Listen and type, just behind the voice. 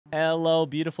Hello,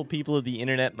 beautiful people of the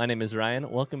internet. My name is Ryan.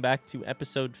 Welcome back to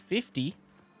episode 50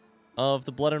 of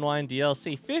the Blood and Wine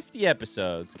DLC. 50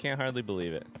 episodes. Can't hardly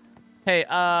believe it. Hey,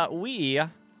 we,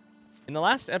 in the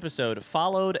last episode,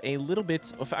 followed a little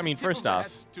bit of... I mean, first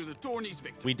off,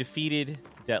 we defeated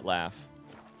Detlaf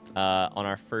on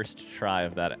our first try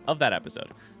of that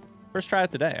episode. First try of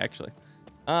today, actually.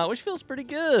 Which feels pretty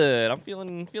good. I'm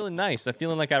feeling nice. I'm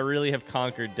feeling like I really have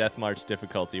conquered Death March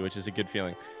difficulty, which is a good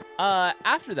feeling.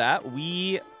 After that,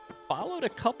 we followed a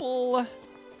couple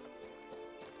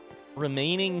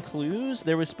remaining clues.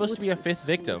 There was supposed to be a fifth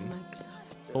victim,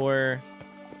 or,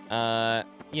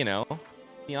 you know,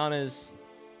 Tiana's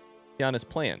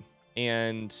plan,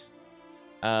 and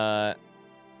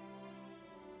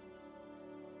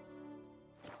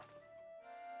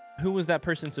who was that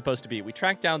person supposed to be? We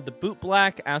tracked down the boot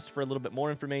black, asked for a little bit more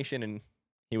information, and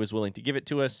he was willing to give it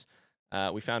to us.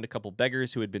 We found a couple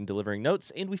beggars who had been delivering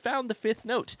notes, and we found the fifth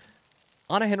note.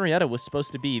 Anna Henrietta was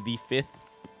supposed to be the fifth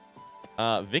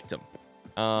victim,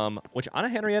 which Anna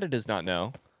Henrietta does not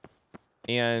know.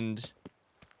 And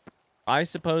I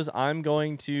suppose I'm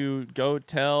going to go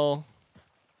tell...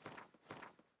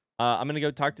 I'm going to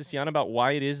go talk to Sienna about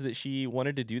why it is that she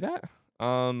wanted to do that.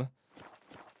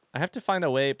 I have to find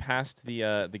a way past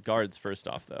the guards first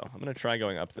off, though. I'm going to try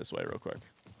going up this way real quick.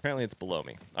 Apparently it's below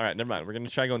me. All right, never mind. We're going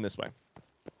to try going this way.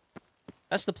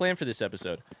 That's the plan for this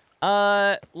episode.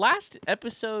 Last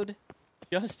episode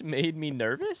just made me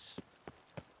nervous.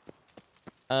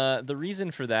 The reason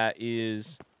for that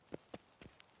is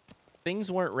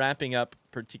things weren't wrapping up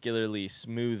particularly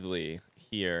smoothly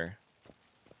here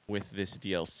with this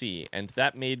DLC, and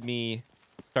that made me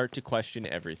start to question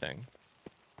everything.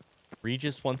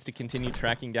 Regis wants to continue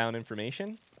tracking down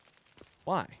information?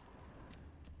 Why?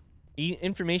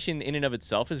 Information in and of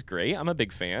itself is great. I'm a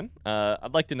big fan.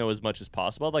 I'd like to know as much as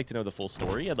possible. I'd like to know the full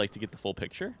story. I'd like to get the full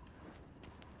picture.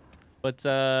 But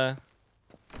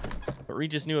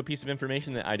Regis knew a piece of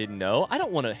information that I didn't know. I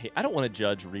don't want to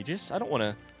judge Regis. I don't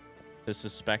want to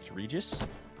suspect Regis.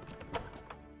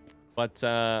 But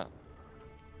so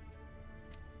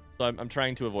I'm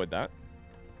trying to avoid that.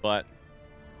 But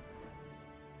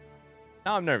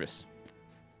now I'm nervous.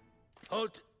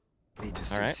 Halt. Need to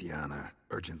see Sienna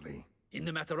urgently. In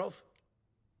the matter of?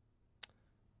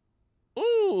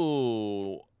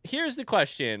 Ooh. Here's the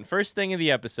question. First thing of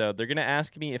the episode. They're going to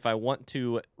ask me if I want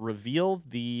to reveal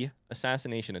the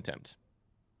assassination attempt.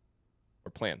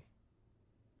 Or plan.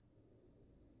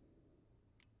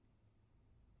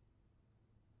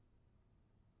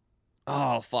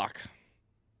 Oh, fuck.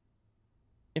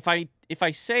 If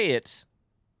I say it,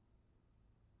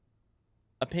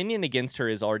 opinion against her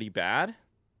is already bad.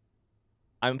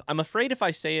 I'm afraid if I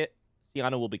say it,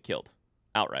 Sienna will be killed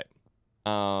outright.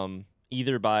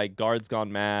 Either by guards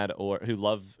gone mad, or who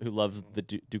love the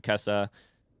Duchessa,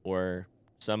 or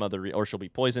some other, or she'll be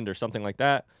poisoned or something like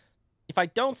that. If I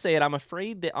don't say it, I'm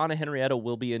afraid that Anna Henrietta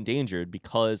will be endangered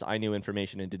because I knew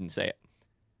information and didn't say it.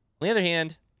 On the other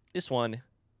hand, this one, if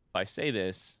I say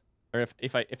this, or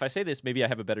if I say this, maybe I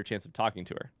have a better chance of talking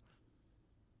to her.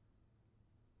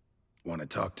 Want to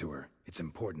talk to her? It's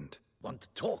important. Want to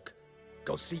talk?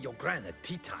 Go see your gran at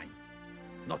tea time.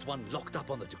 Not one locked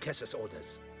up on the Duchessa's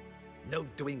orders. No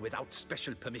doing without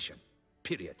special permission.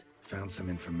 Period. Found some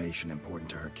information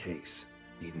important to her case.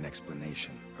 Need an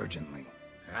explanation, urgently.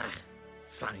 Ah,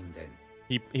 fine then.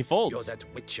 He folds. You're that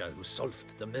witcher who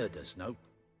solved the murders, no?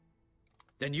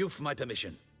 Then you've my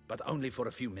permission, but only for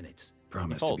a few minutes.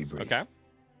 Promise to be brief. Okay.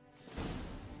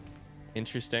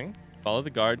 Interesting. Follow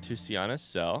the guard to Sienna's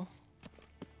cell.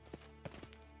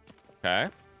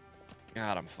 Okay.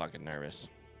 God, I'm fucking nervous.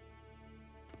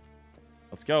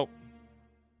 Let's go.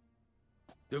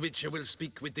 The Witcher will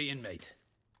speak with the inmate.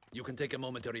 You can take a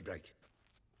momentary break.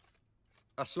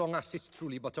 As long as it's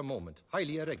truly but a moment.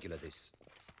 Highly irregular, this.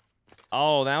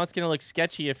 Oh, now it's gonna look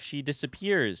sketchy if she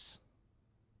disappears.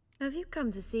 Have you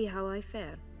come to see how I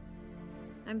fare?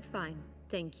 I'm fine,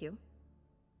 thank you.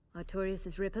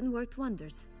 Artorias' ribbon worked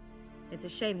wonders. It's a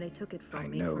shame they took it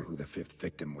from me. I know who the fifth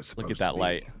victim was supposed to be. Look at that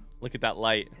light. Look at that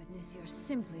light. Goodness, you're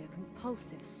simply a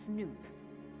compulsive snoop.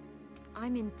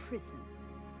 I'm in prison.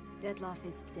 Detlaf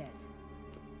is dead.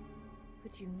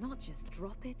 Could you not just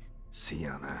drop it?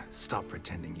 Sienna, stop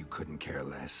pretending you couldn't care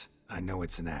less. I know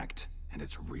it's an act, and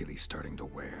it's really starting to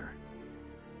wear.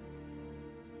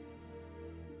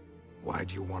 Why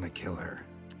do you want to kill her?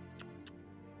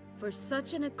 For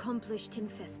such an accomplished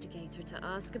investigator to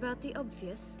ask about the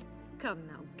obvious? Come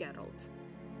now, Geralt.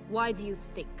 Why do you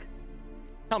think?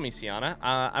 Tell me, Sienna.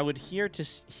 I would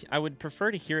prefer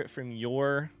to hear it from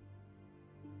your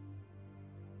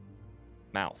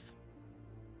mouth.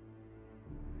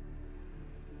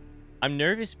 I'm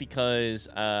nervous because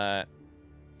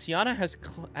Sienna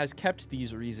has kept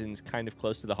these reasons kind of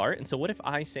close to the heart. And so what if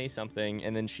I say something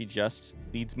and then she just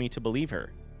leads me to believe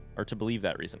her or to believe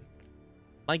that reason?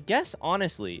 My guess,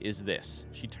 honestly, is this.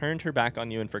 She turned her back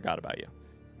on you and forgot about you.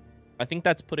 I think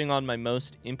that's putting on my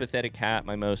most empathetic hat,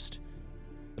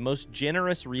 the most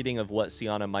generous reading of what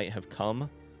Sienna might have come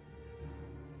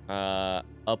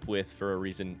up with for a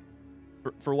reason,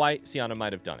 for why Sienna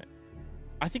might have done it.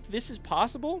 I think this is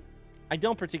possible. I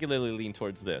don't particularly lean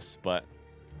towards this, but...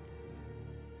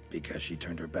 Because she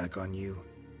turned her back on you,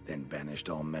 then banished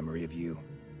all memory of you?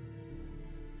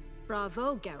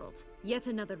 Bravo, Geralt. Yet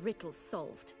another riddle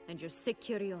solved, and your sick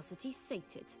curiosity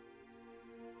sated.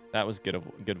 That was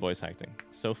good voice acting.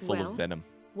 So full of venom.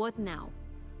 What now?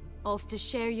 Off to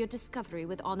share your discovery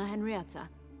with Anna Henrietta?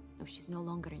 Oh, she's no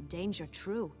longer in danger,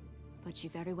 true. But she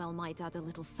very well might add a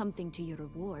little something to your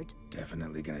reward.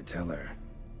 Definitely gonna tell her.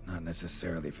 Not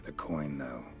necessarily for the coin,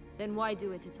 though. Then why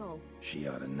do it at all? She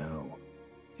ought to know.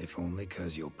 If only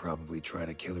 'cause you'll probably try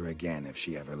to kill her again if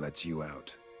she ever lets you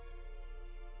out.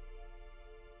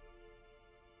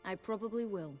 I probably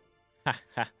will. Ha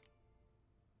ha.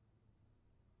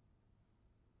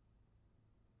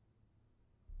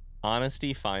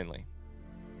 Honesty, finally.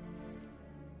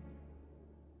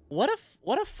 What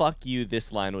a fuck you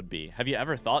this line would be. Have you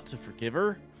ever thought to forgive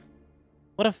her?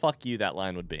 What a fuck you that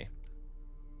line would be.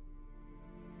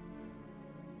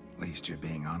 At least you're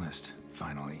being honest,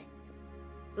 finally.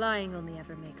 Lying only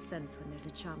ever makes sense when there's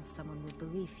a chance someone will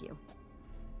believe you.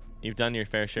 You've done your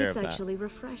fair share of that. It's actually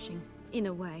refreshing, in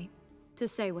a way, to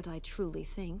say what I truly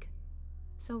think.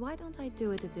 So why don't I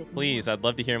do it a bit more? Please, I'd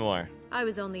love to hear more. I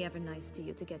was only ever nice to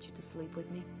you to get you to sleep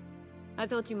with me. I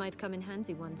thought you might come in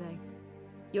handy one day.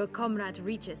 Your comrade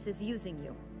Regis is using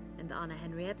you, and Anna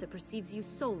Henrietta perceives you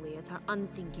solely as her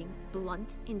unthinking,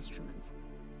 blunt instrument.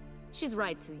 She's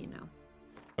right to, you know.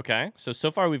 Okay,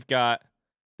 so far we've got...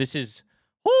 This is...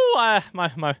 Ooh,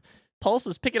 my pulse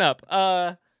is picking up.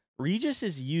 Regis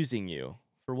is using you.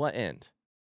 For what end?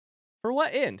 For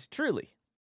what end, truly?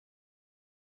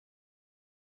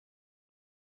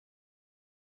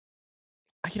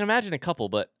 I can imagine a couple,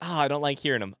 but I don't like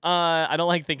hearing them. I don't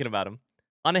like thinking about them.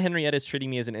 Anna Henrietta is treating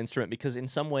me as an instrument because in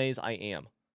some ways I am.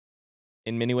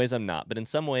 In many ways I'm not, but in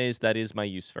some ways that is my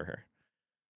use for her.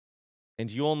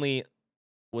 And you only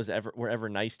were ever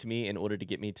nice to me in order to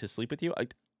get me to sleep with you.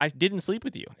 I didn't sleep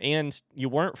with you, and you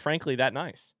weren't frankly that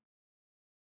nice.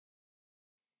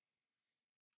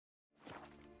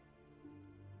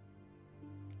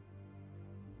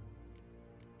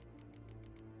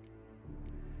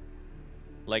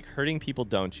 Like hurting people,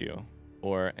 don't you?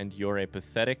 Or, and you're a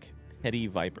pathetic, petty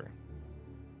viper.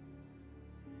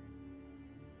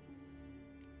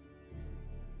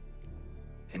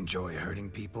 Enjoy hurting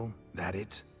people? That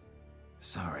it?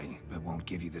 Sorry, but won't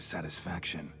give you the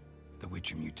satisfaction. The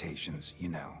Witcher mutations, you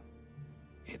know.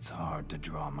 It's hard to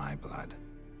draw my blood.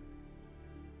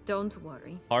 Don't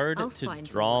worry. Hard I'll to find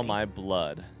draw a way. my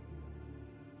blood.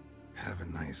 Have a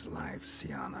nice life,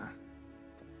 Sienna.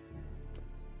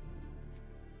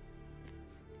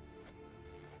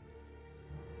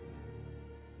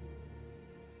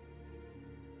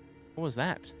 What was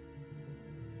that?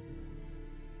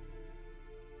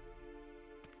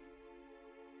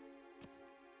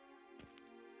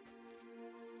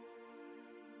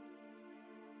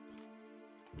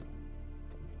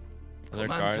 Other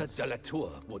Commander guards de la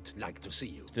Tour would like to see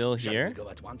you. still Shall here? we go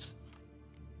at once?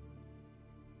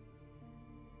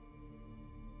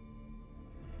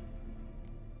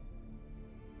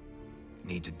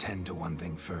 Need to tend to one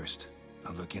thing first.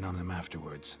 I'll look in on him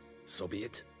afterwards. So be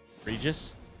it.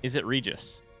 Regis? Is it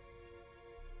Regis?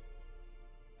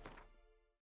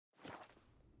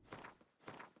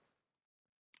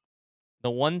 The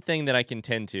one thing that I can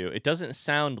tend to, it doesn't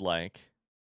sound like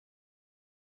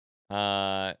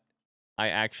I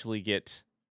actually get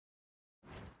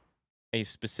a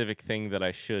specific thing that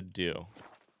I should do.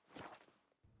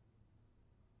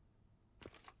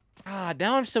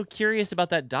 Now I'm so curious about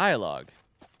that dialogue.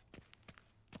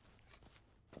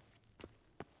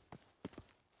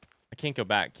 I can't go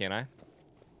back, can I?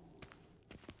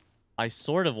 I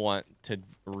sort of want to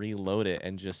reload it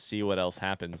and just see what else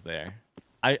happens there.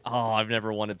 I've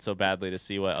never wanted so badly to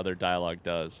see what other dialogue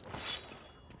does.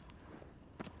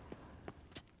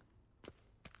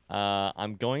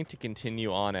 I'm going to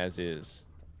continue on as is,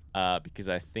 because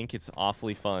I think it's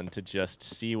awfully fun to just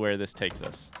see where this takes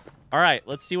us. All right,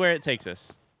 let's see where it takes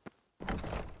us.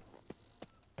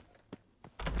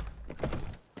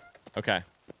 Okay.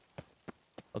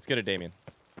 Let's go to Damien.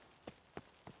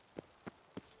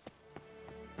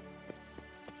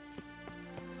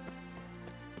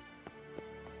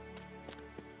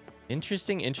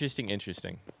 Interesting, interesting,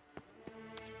 interesting.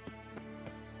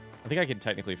 I think I could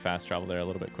technically fast travel there a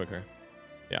little bit quicker.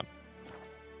 Yeah.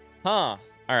 Huh.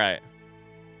 All right.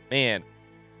 Man,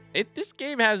 this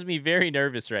game has me very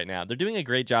nervous right now. They're doing a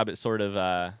great job at sort of...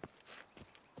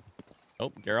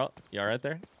 Oh, Geralt, you all right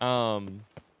there?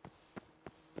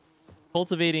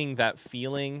 Cultivating that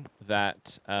feeling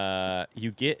that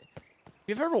you get...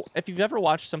 If you've ever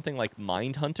watched something like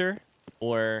Mindhunter,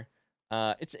 or...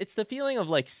 it's the feeling of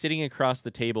like sitting across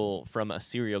the table from a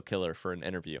serial killer for an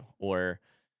interview, or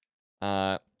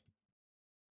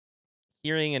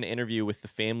hearing an interview with the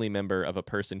family member of a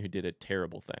person who did a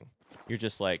terrible thing. You're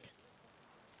just like,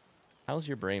 how's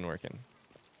your brain working?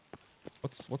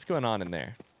 What's going on in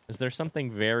there? Is there something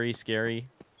very scary,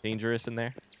 dangerous in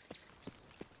there?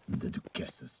 The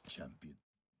Duchess's champion.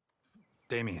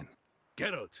 Damien.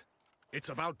 Geralt, it's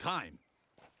about time.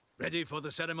 Ready for the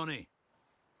ceremony?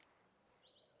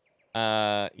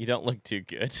 You don't look too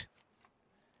good.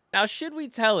 Now, should we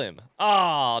tell him?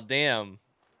 Oh, damn.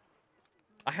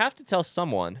 I have to tell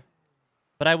someone,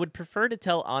 but I would prefer to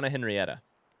tell Anna Henrietta.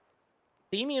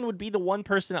 Damien would be the one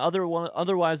person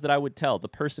otherwise that I would tell, the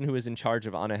person who is in charge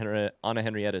of Anna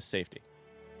Henrietta's safety.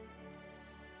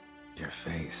 Your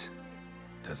face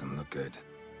doesn't look good.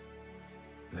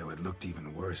 Though it looked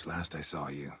even worse last I saw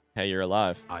you. Hey, you're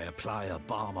alive. I apply a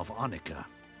balm of arnica.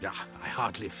 Yeah, I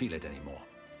hardly feel it anymore.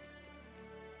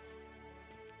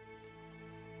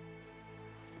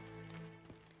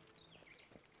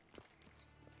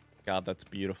 God, that's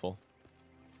beautiful.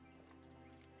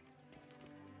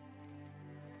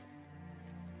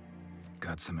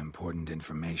 Got some important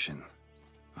information.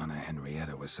 Anna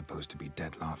Henrietta was supposed to be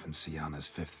Detloff and Sienna's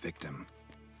 5th victim.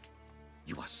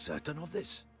 You are certain of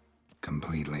this?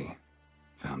 Completely.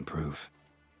 Found proof.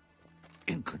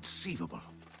 Inconceivable.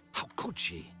 How could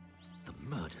she? The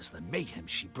murders, the mayhem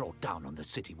she brought down on the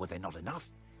city, were they not enough?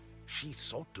 She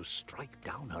sought to strike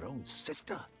down her own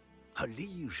sister, her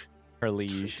liege. Her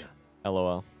liege. Traitor.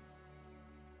 LOL.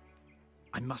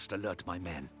 I must alert my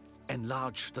men.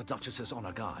 Enlarge the Duchess's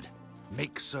honor guard.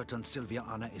 Make certain Sylvia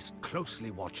Anna is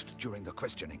closely watched during the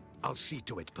questioning. I'll see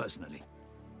to it personally.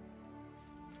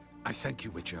 I thank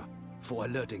you, Witcher, for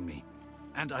alerting me,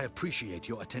 and I appreciate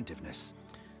your attentiveness.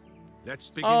 Let's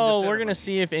begin the ceremony. We're gonna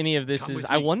see if any of this is...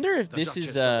 I wonder if this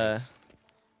is...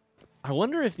 I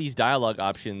wonder if these dialogue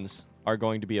options are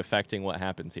going to be affecting what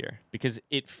happens here, because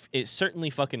it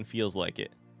certainly fucking feels like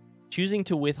it. Choosing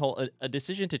to withhold... A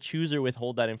decision to choose or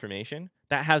withhold that information,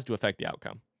 that has to affect the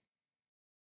outcome.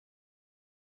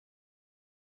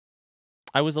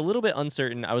 I was a little bit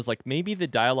uncertain. I was like, maybe the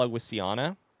dialogue with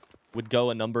Sienna would go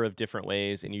a number of different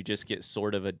ways, and you just get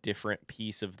sort of a different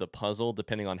piece of the puzzle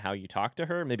depending on how you talk to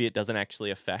her. Maybe it doesn't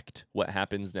actually affect what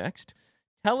happens next.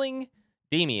 Telling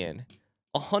Damien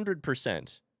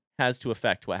 100% has to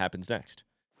affect what happens next,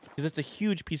 because it's a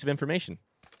huge piece of information.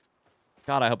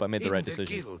 God, I hope I made the right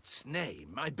decision. In the guild's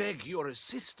name, I beg your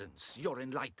assistance, your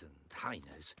enlightened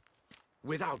highness.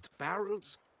 Without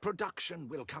barrels, production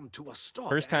will come to a stop.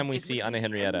 First time we see Anna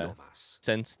Henrietta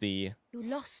since the You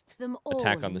lost them all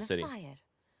attack on the in city. Fire.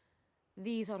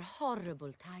 These are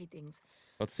horrible tidings.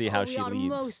 Let's see how she We are leads.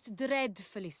 most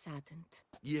dreadfully saddened.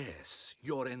 Yes,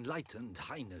 your enlightened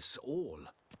highness all.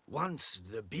 Once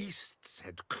the beasts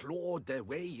had clawed their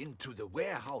way into the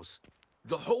warehouse,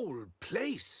 the whole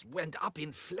place went up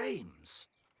in flames.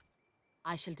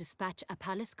 I shall dispatch a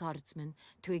palace guardsman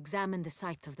to examine the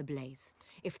site of the blaze.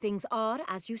 If things are,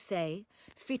 as you say,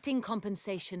 fitting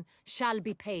compensation shall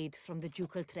be paid from the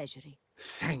ducal treasury.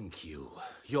 Thank you,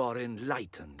 your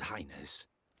enlightened highness.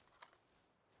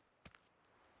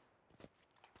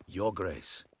 Your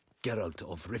Grace, Geralt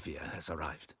of Rivia has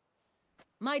arrived.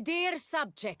 My dear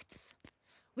subjects,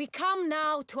 we come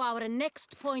now to our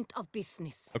next point of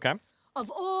business. Okay. Of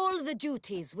all the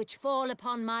duties which fall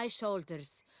upon my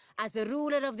shoulders, as the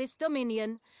ruler of this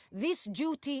dominion, this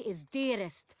duty is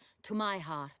dearest to my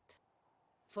heart.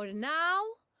 For now,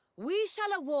 we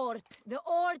shall award the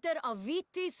Order of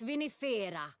Vitis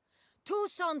Vinifera,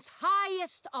 Tucson's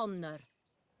highest honor.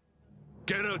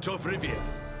 Geralt of Rivia,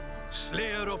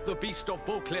 slayer of the beast of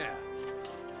Beauclair,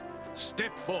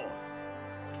 step forth.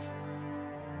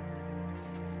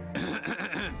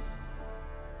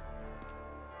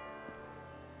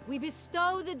 We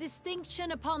bestow the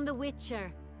distinction upon the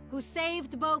Witcher, who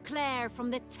saved Beauclair from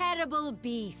the terrible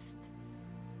beast.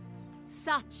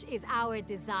 Such is our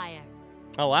desire.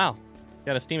 Oh, wow.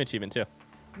 Got a Steam achievement, too.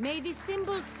 May this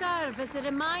symbol serve as a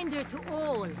reminder to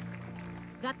all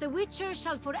that the Witcher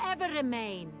shall forever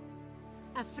remain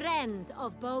a friend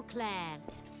of Beauclair.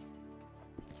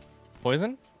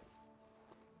 Poison?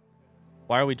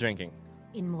 Why are we drinking?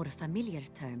 In more familiar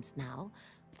terms now,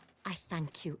 I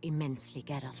thank you immensely,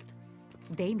 Geralt.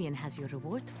 Damien has your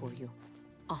reward for you.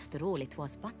 After all, it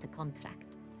was but a contract.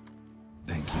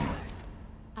 Thank you.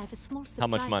 I have a small How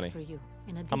much surprise money? for you.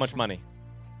 In addition, How much money?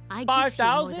 I give you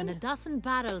more than 5,000? a dozen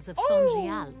barrels of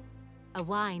Sangreal, a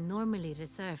wine normally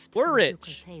reserved We're for the ducal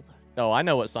rich. table. Oh, I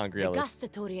know what The sangria is.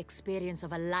 gustatory experience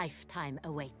of a lifetime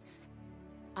awaits.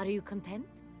 Are you content?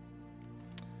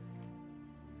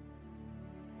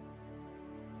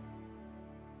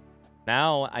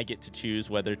 Now I get to choose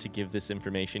whether to give this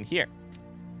information here.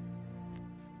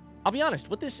 I'll be honest,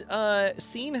 what this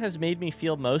scene has made me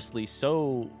feel mostly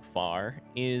so far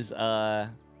is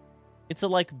it's a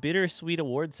like bittersweet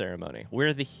award ceremony.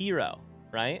 We're the hero,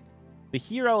 right? The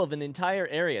hero of an entire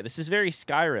area. This is very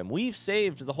Skyrim. We've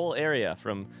saved the whole area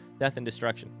from death and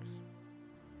destruction.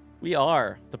 We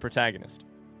are the protagonist.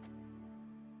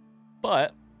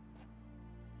 But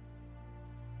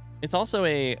it's also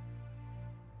an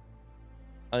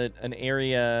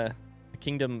area, a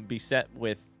kingdom beset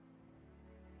with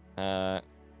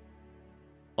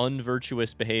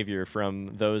unvirtuous behavior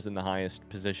from those in the highest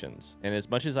positions. And as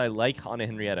much as I like Anna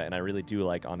Henrietta, and I really do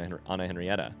like Anna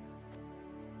Henrietta,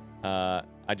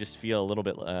 I just feel a little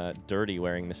bit dirty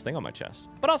wearing this thing on my chest.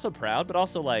 But also proud, but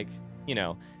also like, you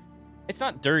know, it's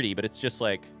not dirty, but it's just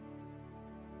like,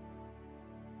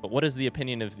 but what does the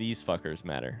opinion of these fuckers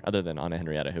matter, other than Anna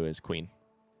Henrietta, who is queen?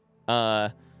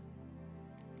 I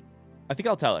think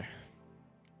I'll tell her.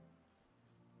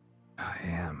 I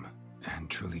am, and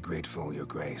truly grateful, Your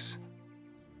Grace.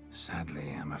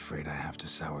 Sadly, I'm afraid I have to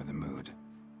sour the mood.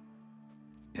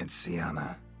 It's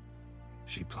Sienna.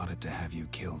 She plotted to have you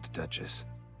killed, Duchess.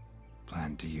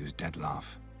 Planned to use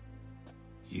Dettlaff.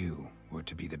 You were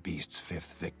to be the beast's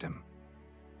 5th victim.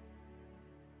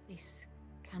 This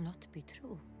cannot be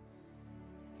true.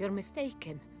 You're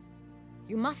mistaken.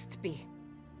 You must be.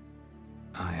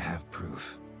 I have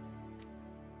proof.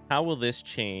 How will this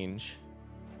change?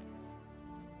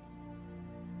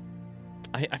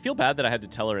 I feel bad that I had to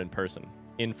tell her in person,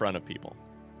 in front of people.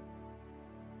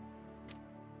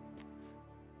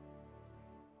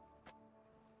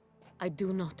 I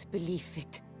do not believe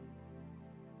it.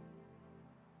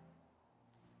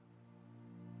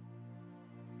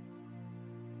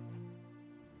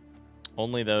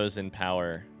 Only those in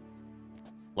power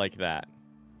like that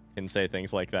can say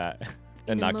things like that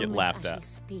and not get laughed I shall at.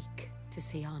 Speak to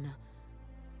Sienna.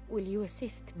 Will you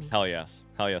assist me? Hell yes.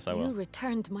 Hell yes, I You will.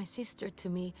 returned my sister to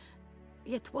me,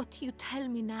 yet what you tell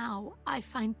me now I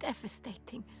find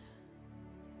devastating.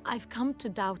 I've come to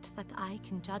doubt that I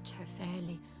can judge her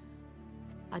fairly.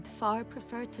 I'd far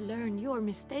prefer to learn you're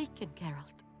mistaken,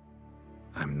 Geralt.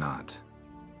 I'm not.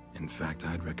 In fact,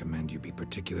 I'd recommend you be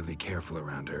particularly careful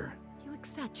around her. You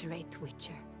exaggerate,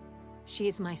 Witcher. She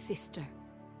is my sister.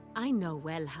 I know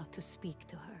well how to speak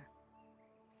to her.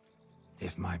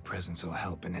 If my presence will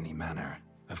help in any manner,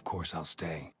 of course I'll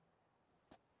stay.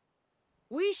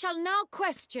 We shall now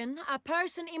question a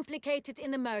person implicated in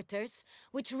the murders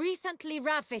which recently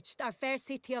ravaged our fair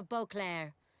city of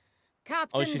Beauclair.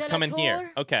 Captain Oh, she's de la coming here.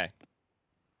 Tour, Okay.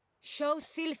 show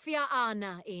Sylvia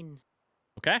Anna in.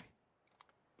 Okay.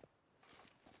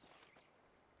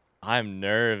 I'm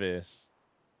nervous.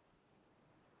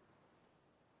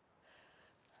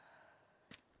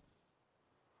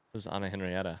 Who's Anna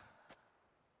Henrietta?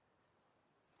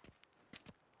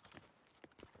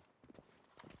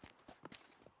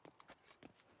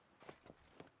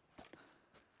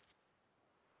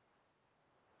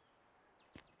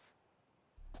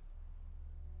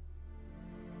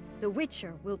 The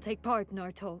Witcher will take part in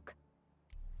our talk.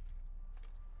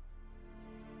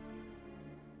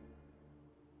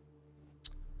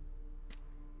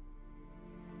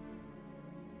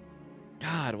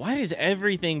 God, why does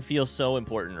everything feel so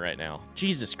important right now?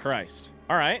 Jesus Christ.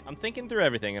 All right, I'm thinking through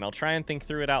everything, and I'll try and think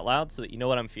through it out loud so that you know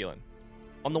what I'm feeling.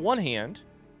 On the one hand,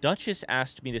 Duchess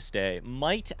asked me to stay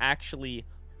might actually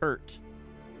hurt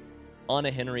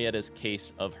Anna Henrietta's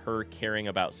case of her caring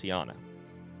about Sienna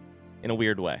in a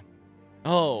weird way.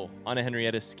 Oh, Anna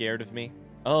Henrietta's scared of me.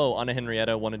 Oh, Anna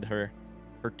Henrietta wanted her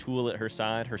tool at her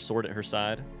side, her sword at her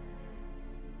side.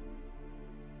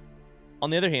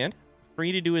 On the other hand,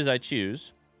 free to do as I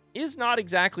choose is not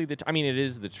exactly the... I mean, it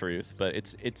is the truth, but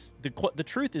it's the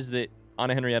truth is that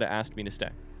Anna Henrietta asked me to stay.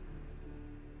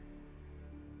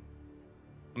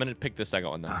 I'm going to pick the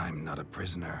second one, though. I'm not a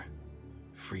prisoner.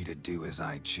 Free to do as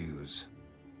I choose.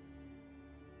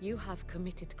 You have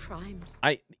committed crimes.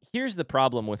 Here's the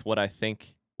problem with what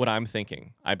I'm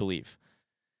thinking, I believe.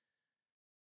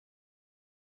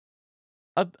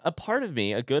 A part of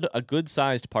me, a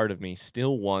good-sized part of me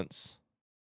still wants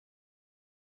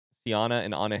Sienna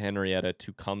and Anna Henrietta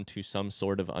to come to some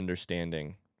sort of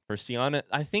understanding. For Sienna,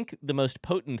 I think the most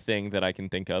potent thing that I can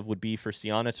think of would be for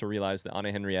Sienna to realize that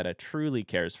Anna Henrietta truly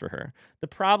cares for her. The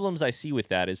problems I see with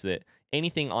that is that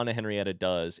anything Anna Henrietta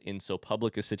does in so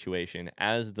public a situation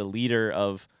as the leader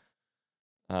of,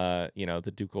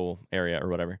 the ducal area or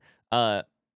whatever,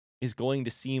 is going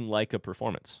to seem like a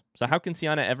performance. So how can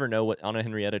Sienna ever know what Anna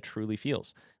Henrietta truly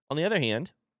feels? On the other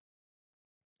hand,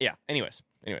 yeah, anyways.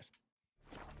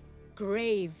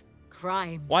 Grave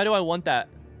crimes. Why do I want that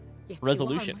Yet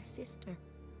resolution? You are my sister,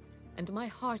 and my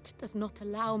heart does not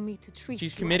allow me to treat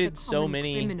She's you committed as a so common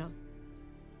many criminal.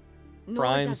 Nor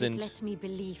crimes does it and let me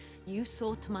believe you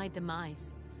sought my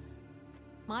demise.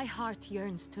 My heart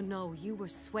yearns to know you were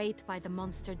swayed by the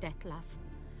monster Detlef.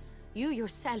 You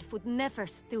yourself would never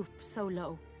stoop so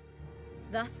low.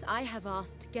 Thus I have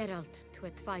asked Geralt to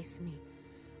advise me,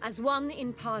 as one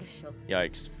impartial.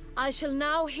 Yikes. I shall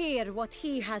now hear what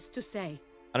he has to say.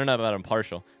 I don't know about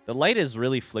impartial. The light is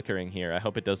really flickering here. I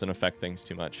hope it doesn't affect things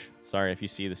too much. Sorry if you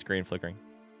see the screen flickering.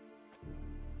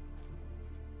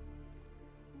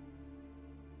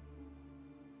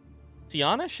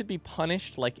 Sienna should be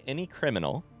punished like any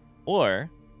criminal,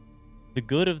 or the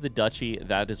good of the duchy,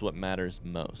 that is what matters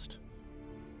most.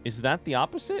 Is that the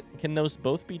opposite? Can those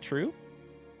both be true?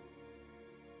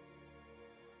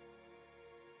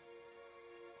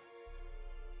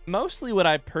 Mostly what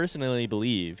I personally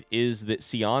believe is that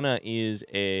Sienna is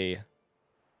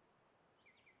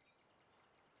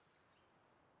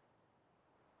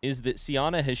that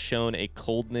Sienna has shown a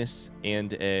coldness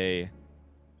and a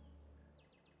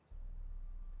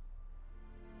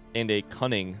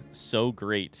cunning so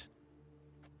great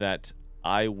that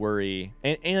I worry,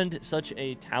 and such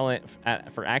a talent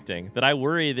for acting, that I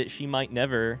worry that she might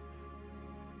never,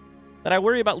 that I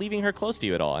worry about leaving her close to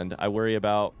you at all, and I worry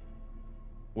about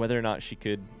whether or not she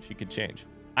could change.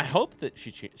 I hope that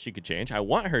she could change. I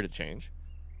want her to change.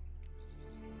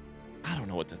 I don't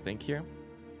know what to think here.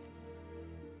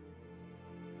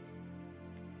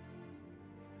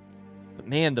 But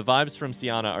man, the vibes from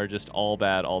Sienna are just all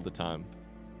bad all the time.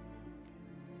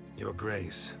 Your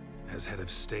Grace, as head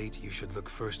of state, you should look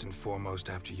first and foremost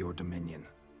after your dominion.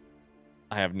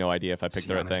 I have no idea if I picked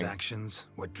the right thing. Actions,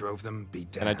 what drove them, be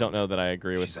damned. And I don't know that I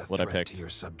agree with what I picked. To your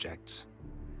subjects.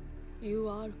 You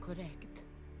are correct.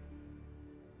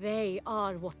 They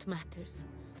are what matters.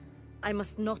 I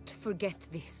must not forget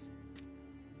this.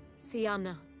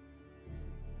 Sienna,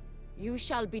 you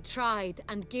shall be tried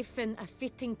and given a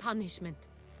fitting punishment.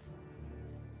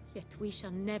 Yet we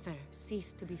shall never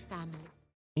cease to be family.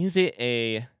 Is it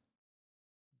a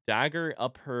dagger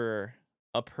up her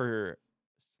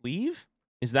sleeve?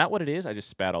 Is that what it is? I just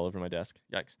spat all over my desk.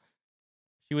 Yikes.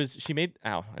 She made,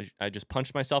 ow, I just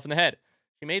punched myself in the head.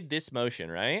 She made this motion,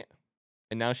 right?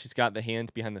 And now she's got the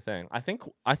hand behind the thing. I think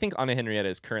Anna Henrietta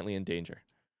is currently in danger.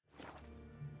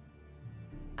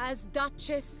 As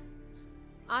Duchess,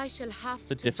 I shall have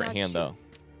to It's a different hand, though.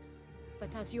 But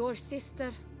as your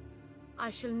sister, I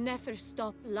shall never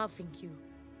stop loving you.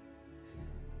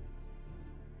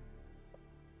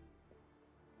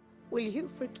 Will you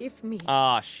forgive me?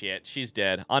 Ah, shit. She's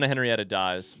dead. Anna Henrietta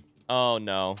dies. Oh,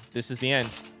 no. This is the end.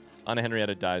 Anna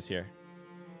Henrietta dies here.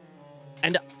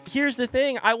 And here's the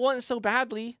thing. I want so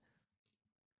badly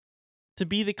to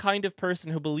be the kind of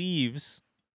person who believes,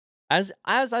 as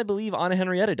I believe Anna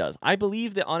Henrietta does. I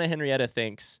believe that Anna Henrietta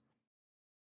thinks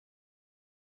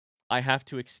I have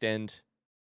to extend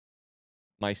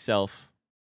myself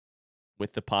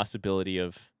with the possibility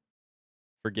of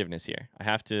forgiveness here. I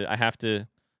have to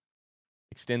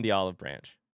extend the olive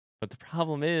branch. But the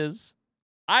problem is,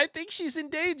 I think she's in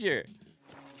danger.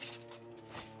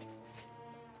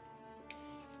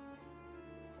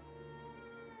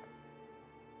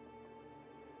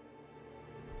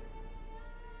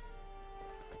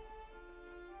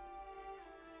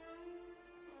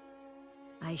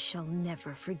 I shall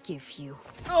never forgive you.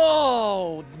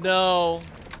 Oh, no.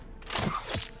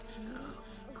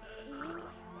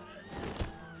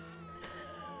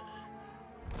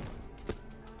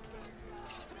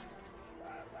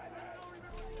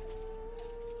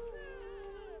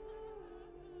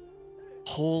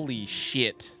 Holy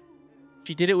shit.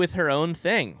 She did it with her own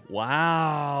thing.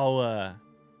 Wow.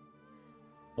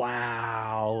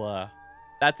 Wow.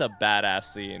 That's a badass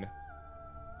scene.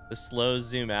 The slow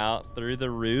zoom out through the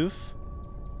roof,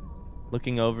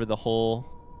 looking over the whole.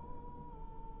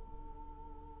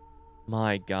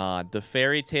 My God, the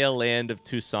fairy tale land of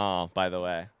Toussaint, by the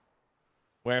way,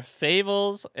 where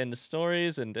fables and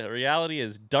stories and reality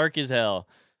is dark as hell.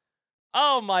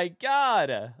 Oh my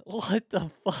God, what the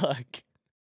fuck?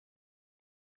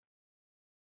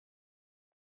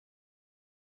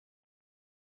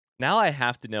 Now I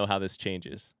have to know how this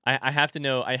changes. I have to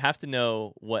know. I have to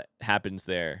know what happens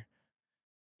there.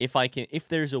 If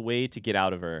there's a way to get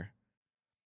out of her,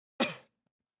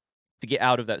 to get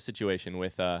out of that situation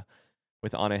with Anna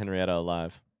Henrietta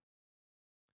alive.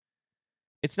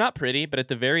 It's not pretty, but at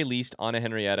the very least, Anna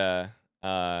Henrietta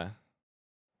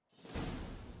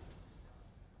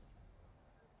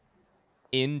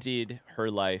ended her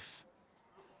life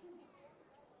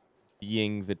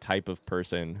being the type of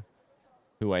person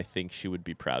who I think she would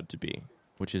be proud to be,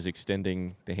 which is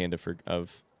extending the hand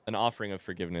of an offering of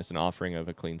forgiveness, an offering of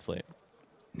a clean slate.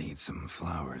 Need some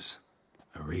flowers,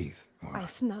 a wreath, or...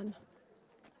 I've none.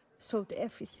 Sold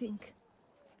everything.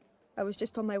 I was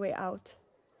just on my way out.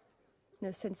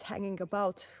 No sense hanging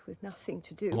about with nothing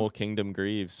to do. The whole kingdom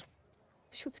grieves.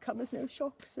 Should come as no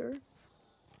shock, sir.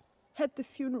 Had the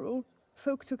funeral,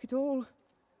 folk took it all.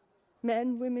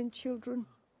 Men, women, children,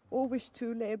 all wished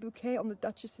to lay a bouquet on the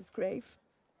Duchess's grave.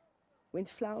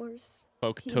 Windflowers.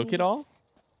 Folk took it all?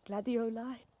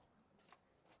 Gladioli.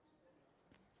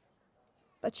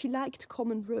 But she liked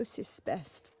common roses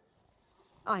best.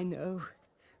 I know.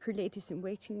 Her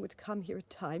ladies-in-waiting would come here at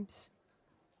times.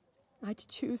 I'd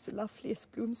choose the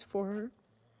loveliest blooms for her.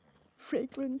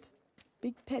 Fragrant,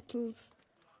 big petals,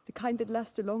 the kind that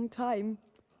last a long time.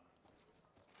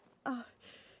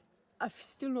 I've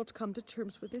still not come to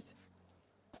terms with it.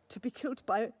 To be killed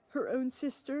by her own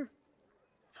sister.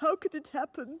 How could it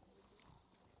happen?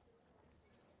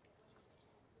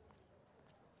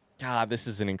 God, this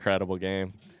is an incredible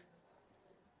game.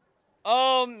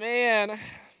 Oh, man.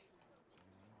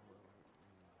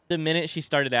 The minute she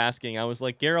started asking, I was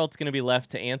like, Geralt's going to be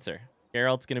left to answer.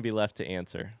 Geralt's going to be left to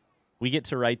answer. We get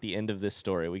to write the end of this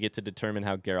story. We get to determine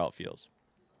how Geralt feels.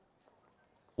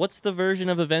 What's the version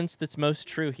of events that's most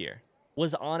true here?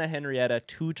 Was Anna Henrietta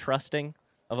too trusting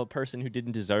of a person who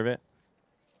didn't deserve it?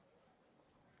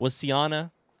 Was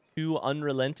Sienna too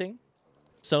unrelenting?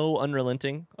 So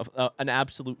unrelenting, an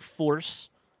absolute force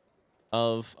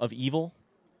of evil?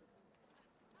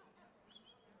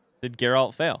 Did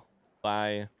Geralt fail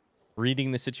by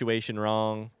reading the situation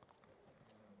wrong,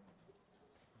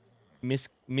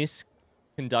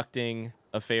 misconducting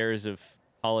affairs of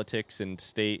politics and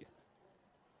state?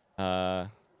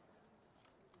 God,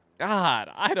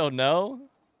 I don't know.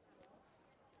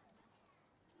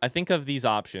 I think of these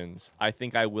options. I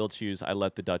think I will choose I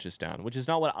let the Duchess down, which is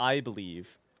not what I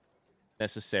believe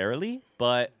necessarily,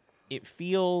 but it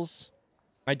feels...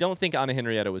 I don't think Anna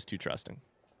Henrietta was too trusting.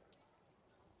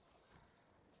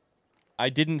 I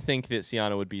didn't think that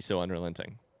Sienna would be so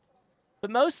unrelenting.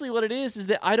 But mostly what it is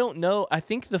that I don't know. I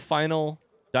think the final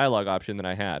dialogue option that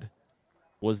I had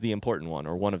was the important one,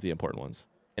 or one of the important ones.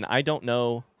 And I don't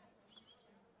know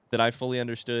that I fully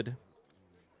understood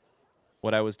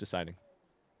what I was deciding.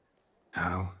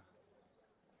 How?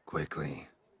 Quickly,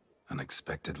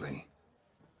 unexpectedly.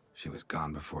 She was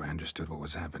gone before I understood what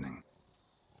was happening.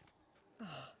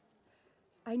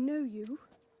 I know you.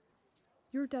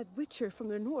 You're that witcher from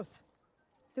the north.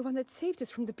 The one that saved us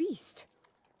from the beast.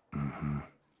 Mm-hmm.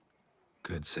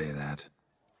 Could say that.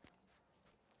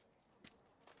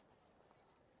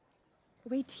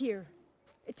 Wait here.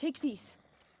 Take these.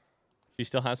 She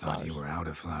still has flowers. Thought you were out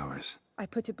of flowers. I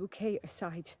put a bouquet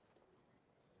aside.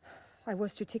 I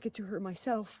was to take it to her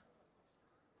myself.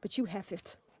 But you have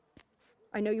it.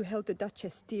 I know you held the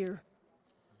Duchess dear.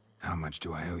 How much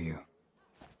do I owe you?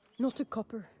 Not a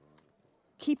copper.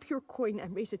 Keep your coin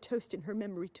and raise a toast in her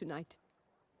memory tonight.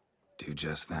 Do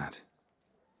just that.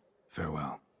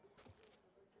 Farewell.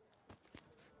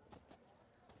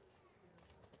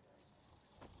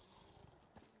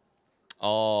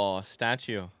 Oh,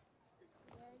 statue.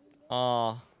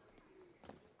 Oh.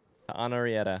 To Anna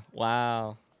Henrietta.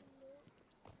 Wow.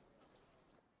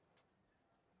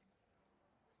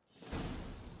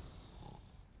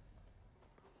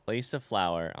 Place a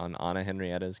flower on Anna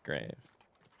Henrietta's grave.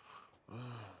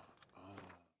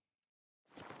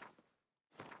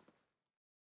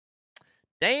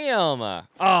 Damn.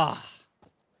 Ah.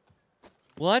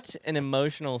 What an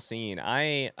emotional scene.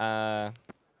 I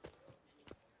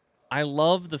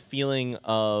love the feeling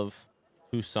of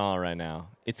Toussaint right now.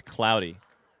 It's cloudy.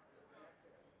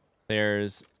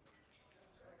 There's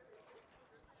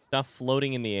stuff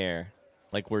floating in the air.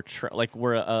 Like we're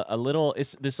a little.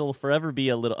 This will forever be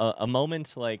a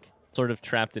moment like sort of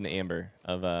trapped in amber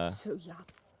of So young,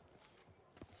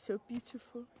 so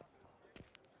beautiful.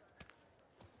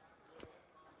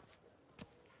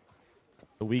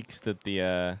 The weeks that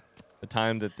the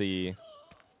time that the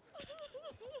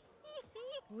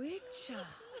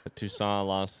Toussaint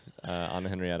lost Anna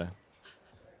Henrietta.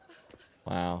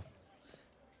 Wow.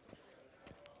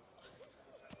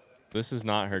 This is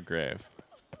not her grave.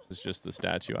 It's just the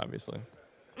statue, obviously.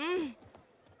 Can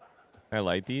I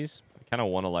light these? I kind of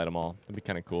want to light them all. That'd be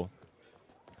kind of cool.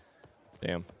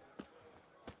 Damn.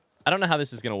 I don't know how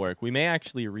this is going to work. We may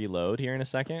actually reload here in a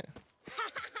second.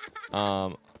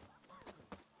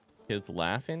 Kids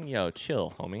laughing? Yo,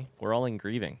 chill, homie. We're all in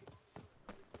grieving.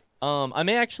 I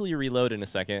may actually reload in a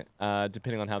second,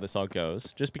 depending on how this all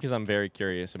goes, just because I'm very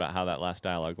curious about how that last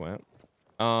dialogue went.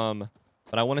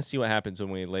 But I want to see what happens when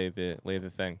we lay the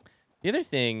thing. The other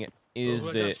thing is Who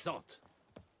would that have thought?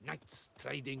 Knights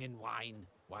trading in wine,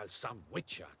 while some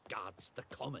witcher guards the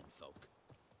common folk.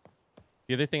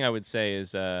 the other thing I would say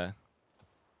is I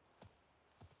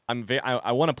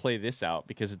want to play this out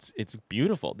because it's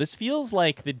beautiful. This feels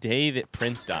like the day that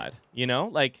Prince died. You know,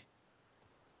 like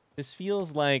this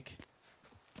feels like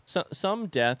some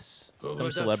deaths,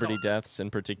 some celebrity deaths in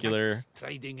particular,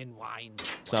 trading in wine,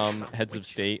 some heads of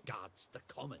state. Guards the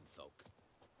common folk.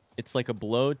 It's like a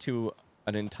blow to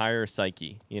an entire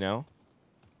psyche, you know?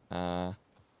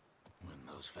 When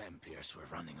those vampires were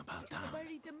running about town,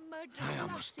 I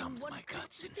almost dumped my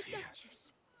guts in fear.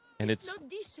 And it's not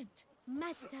decent.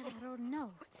 Matter or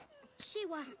no, she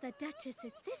was the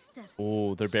Duchess's sister.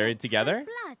 oh, they're buried together?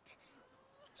 Blood.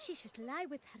 She should lie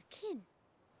with her kin.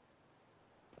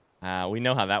 We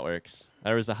know how that works.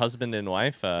 There was a husband and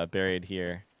wife buried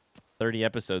here 30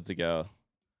 episodes ago.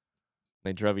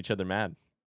 They drove each other mad.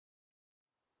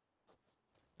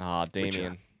 Ah,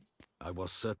 Damien. Witcher, I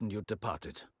was certain you'd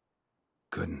departed.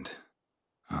 Couldn't.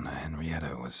 Anna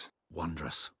Henrietta was...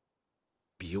 Wondrous.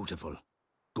 Beautiful.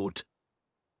 Good.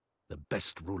 The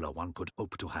best ruler one could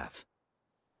hope to have.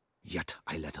 Yet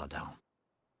I let her down.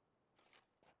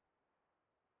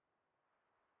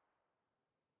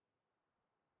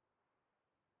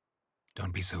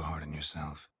 Don't be so hard on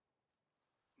yourself.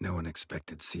 No one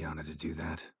expected Sienna to do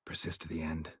that, persist to the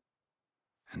end.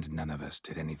 And none of us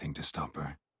did anything to stop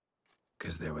her.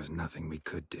 'Cause there was nothing we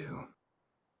could do.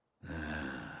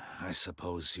 I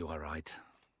suppose you are right.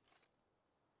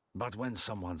 But when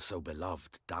someone so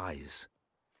beloved dies,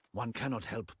 one cannot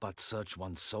help but search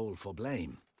one's soul for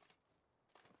blame.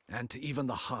 And even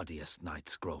the hardiest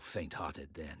knights grow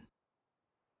faint-hearted then.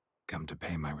 Come to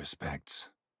pay my respects.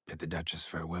 Bid the Duchess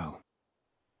farewell.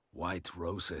 White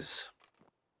roses.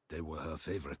 They were her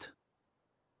favorite.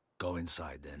 Go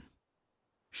inside then.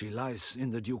 She lies in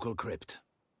the ducal crypt,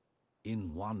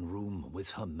 in one room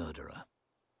with her murderer,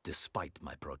 despite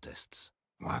my protests.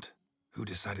 What? Who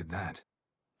decided that?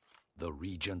 The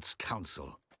Regent's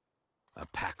Council. A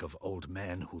pack of old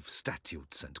men who've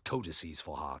statutes and codices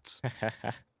for hearts.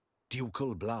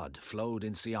 Ducal blood flowed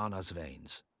in Sienna's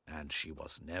veins, and she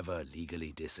was never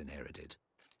legally disinherited.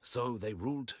 So they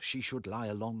ruled she should lie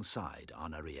alongside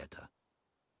Henrietta.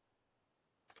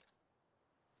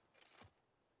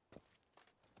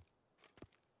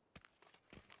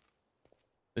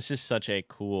 This is such a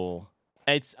cool...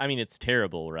 I mean, it's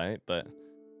terrible, right? But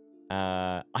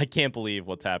I can't believe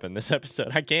what's happened this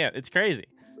episode. I can't. It's crazy.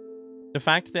 The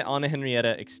fact that Anna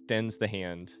Henrietta extends the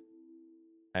hand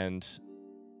and...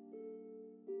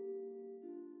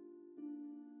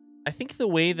 I think the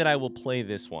way that I will play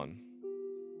this one...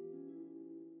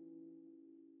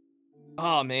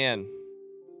 Oh, man.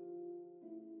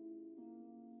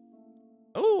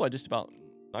 Oh, I just about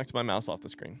knocked my mouse off the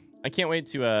screen. I can't wait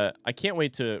to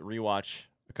rewatch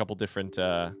a couple different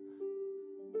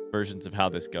versions of how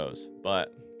this goes.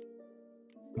 But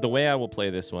the way I will play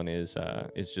this one is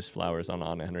just flowers on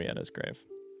Anna Henrietta's grave.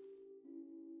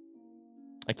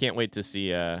 I can't wait to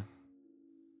see. I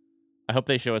hope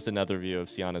they show us another view of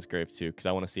Sienna's grave too, because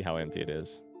I want to see how empty it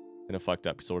is in a fucked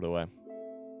up sort of way.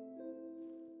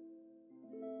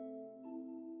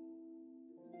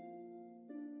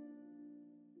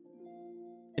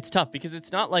 It's tough because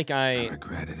it's not like I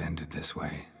regret it ended this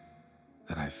way,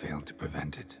 that I failed to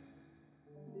prevent it.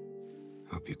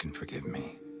 Hope you can forgive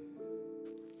me.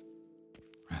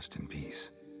 Rest in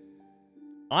peace.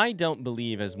 I don't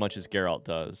believe as much as Geralt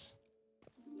does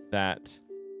that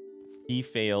he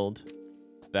failed,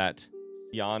 that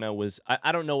Sienna was...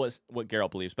 I don't know what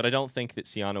Geralt believes, but I don't think that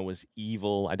Sienna was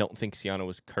evil. I don't think Sienna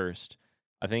was cursed.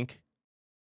 I think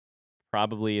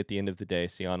probably at the end of the day,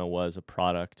 Sienna was a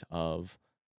product of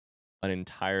an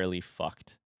entirely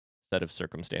fucked set of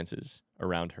circumstances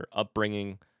around her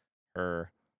upbringing,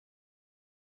 her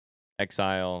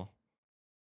exile,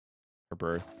 her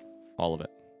birth, all of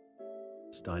it.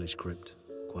 Stylish crypt,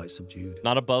 quite subdued.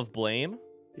 Not above blame.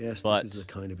 Yes, but this is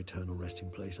the kind of eternal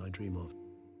resting place I dream of.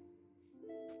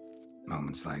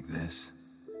 Moments like this,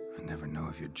 I never know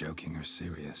if you're joking or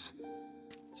serious.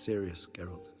 Serious,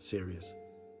 Geralt, serious.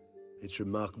 It's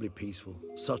remarkably peaceful,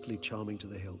 subtly charming to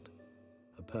the hilt.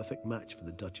 A perfect match for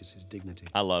the Duchess's dignity.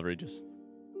 I love Regis.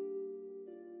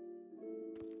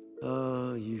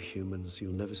 Ah, you humans,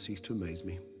 you'll never cease to amaze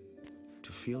me.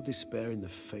 To feel despair in the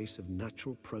face of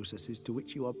natural processes to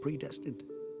which you are predestined.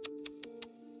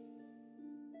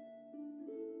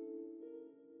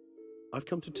 I've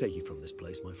come to take you from this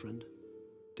place, my friend.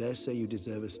 Dare say you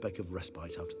deserve a speck of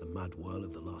respite after the mad whirl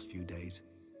of the last few days.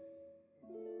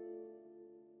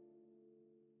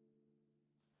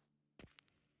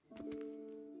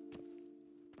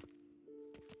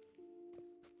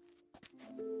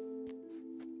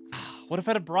 What if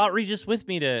I'd have brought Regis with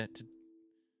me to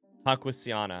talk with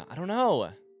Sienna? I don't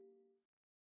know.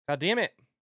 God damn it.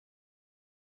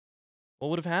 What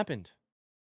would have happened?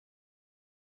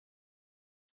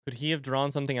 Could he have drawn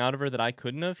something out of her that I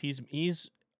couldn't have?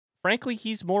 Frankly,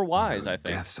 he's more wise, I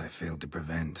think. Deaths I failed to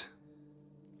prevent.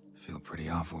 Feel pretty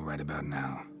awful right about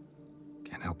now.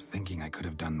 Can't help thinking I could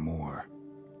have done more.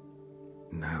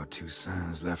 Now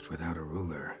Toussaint's left without a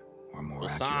ruler, or more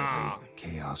accurately,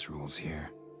 chaos rules here.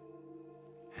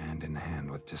 Hand in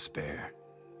hand with despair.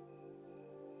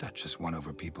 Duchess won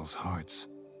over people's hearts.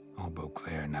 All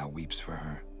Beauclair now weeps for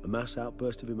her. A mass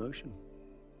outburst of emotion.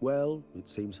 Well, it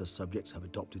seems her subjects have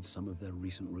adopted some of their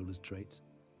recent ruler's traits.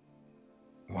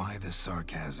 Why the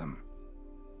sarcasm?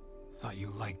 Thought you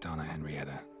liked Donna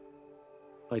Henrietta.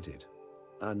 I did.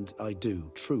 And I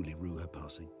do truly rue her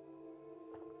passing.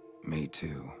 Me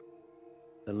too.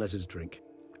 Then let us drink.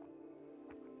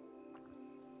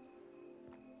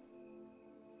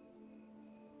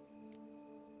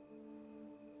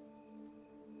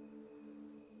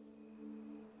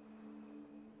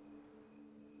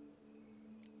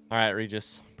 All right,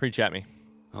 Regis, preach at me.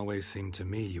 Always seemed to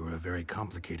me you were a very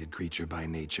complicated creature by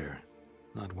nature.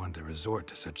 Not one to resort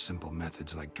to such simple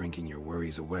methods like drinking your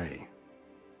worries away.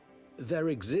 There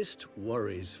exist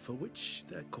worries for which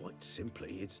they're quite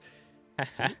simply, it's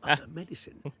other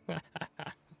medicine.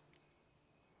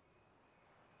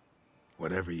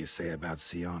 Whatever you say about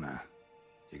Sienna,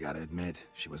 you gotta admit,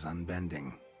 she was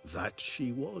unbending. That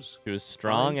she was. She was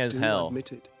strong as hell.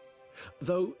 Admit it.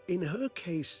 Though in her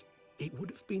case, it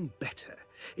would have been better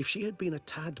if she had been a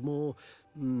tad more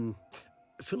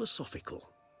philosophical,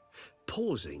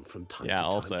 pausing from time to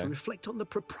time to reflect on the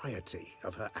propriety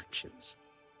of her actions.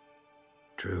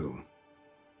 True.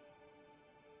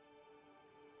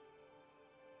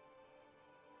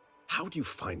 How do you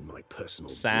find my personal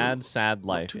sad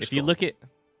life? If you look at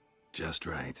just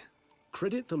right.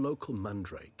 Credit the local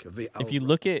mandrake of the If you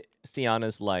look at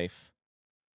Sienna's life,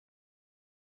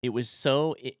 it was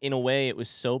so, in a way, it was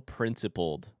so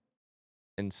principled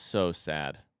and so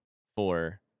sad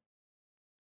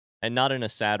and not in a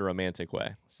sad romantic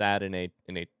way, sad in a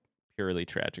purely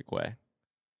tragic way.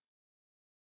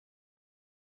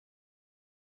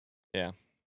 Yeah.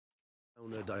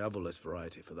 A diabolus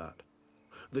variety for that.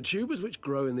 The tubers which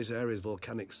grow in this area's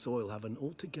volcanic soil have an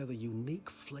altogether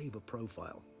unique flavor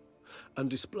profile and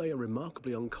display a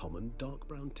remarkably uncommon dark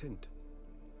brown tint.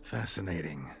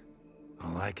 Fascinating.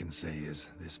 All I can say is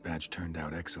this batch turned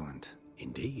out excellent.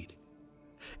 Indeed.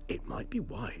 It might be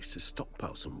wise to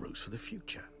stockpile some roots for the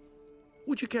future.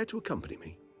 Would you care to accompany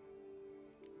me?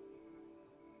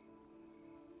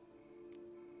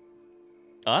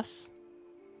 Us?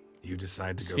 You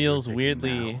decide to this go. Feels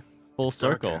weirdly now. Full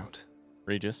circle,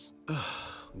 Regis.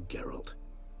 Geralt,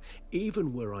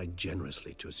 even were I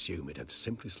generously to assume it had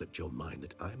simply slipped your mind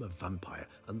that I am a vampire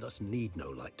and thus need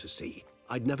no light to see,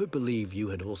 I'd never believe you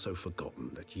had also forgotten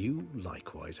that you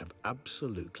likewise have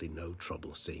absolutely no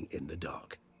trouble seeing in the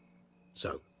dark.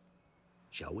 So,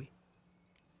 shall we?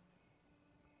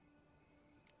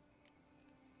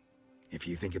 If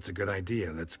you think it's a good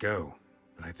idea, let's go.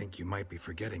 But I think you might be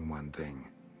forgetting one thing.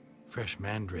 Fresh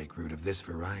mandrake root of this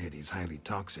variety is highly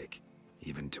toxic,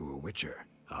 even to a witcher.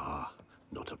 Ah,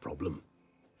 not a problem.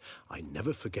 I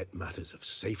never forget matters of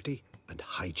safety and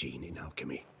hygiene in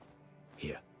alchemy.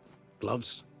 Here,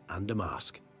 gloves and a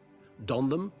mask. Don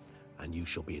them, and you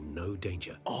shall be in no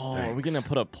danger. Oh, thanks. Are we gonna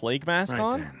put a plague mask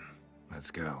on? Right then, let's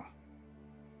go.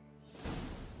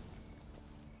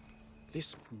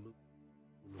 This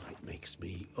moonlight makes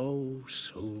me, oh,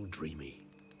 so dreamy.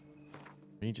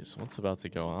 Regis, what's about to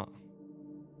go on?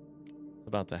 What's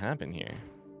about to happen here?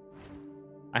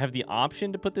 I have the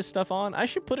option to put this stuff on? I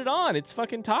should put it on. It's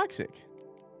fucking toxic.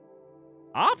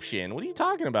 Option? What are you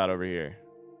talking about over here?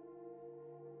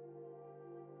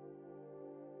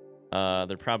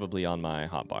 They're probably on my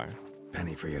hotbar.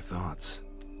 Penny for your thoughts.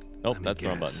 Nope, that's the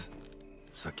wrong button.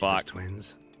 Succubus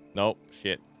twins? Nope,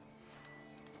 shit.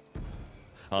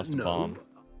 Tossed a bomb.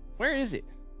 Where is it?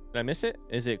 Did I miss it?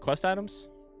 Is it quest items?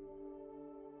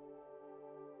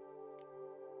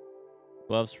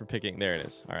 Gloves for picking. There it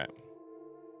is. All right.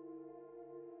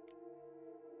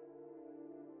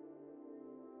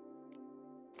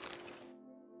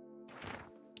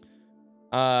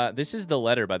 This is the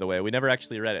letter, by the way. We never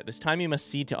actually read it. This time you must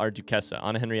see to our Duchessa.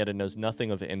 Anna Henrietta knows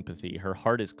nothing of empathy. Her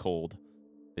heart is cold.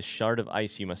 This shard of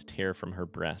ice you must tear from her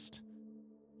breast.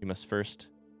 You must first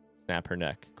snap her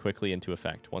neck quickly into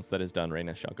effect. Once that is done,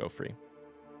 Reyna shall go free.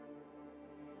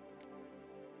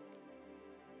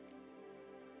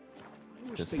 I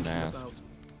was Just thinking mask.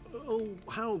 about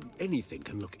how anything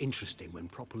can look interesting when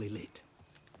properly lit.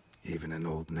 Even an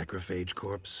old necrophage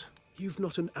corpse? You've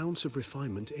not an ounce of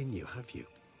refinement in you, have you?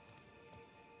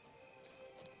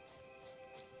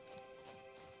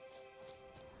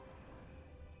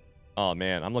 Oh,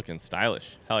 man. I'm looking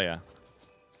stylish. Hell yeah.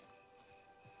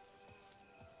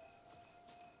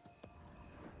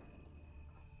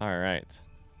 All right.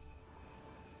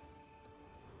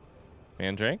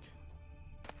 Mandrake.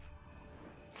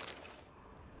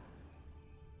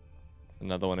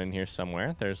 Another one in here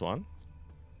somewhere. There's one.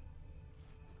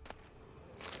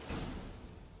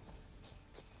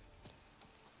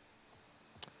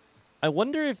 I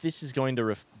wonder if this is going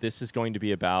to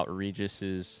be about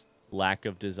Regis's lack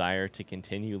of desire to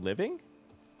continue living,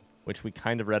 which we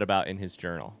kind of read about in his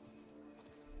journal.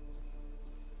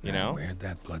 You know? Where'd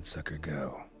that bloodsucker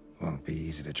go? Won't be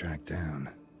easy to track down.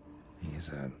 He is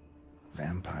a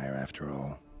vampire after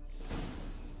all.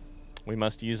 We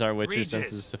must use our witcher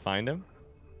senses to find him.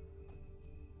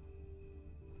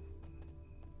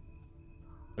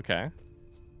 Okay.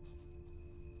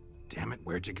 Damn it,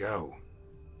 where'd you go?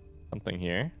 Something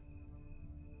here.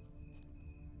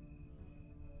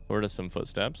 Sort of some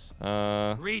footsteps.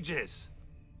 Regis!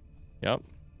 Yep.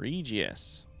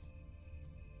 Regis.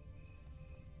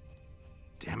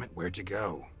 Damn it, where'd you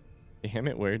go? Damn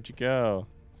it, where'd you go?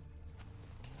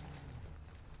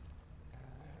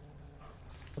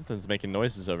 Something's making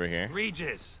noises over here.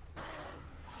 Regis!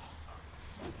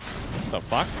 What the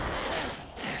fuck?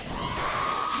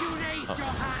 You raised your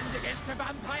hand against the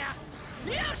vampire!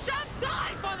 You shall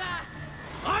die for that!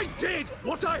 I did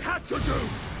what I had to do!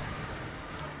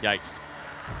 Yikes.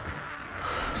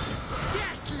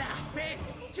 Detlef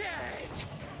is dead!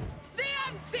 The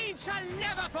unseen shall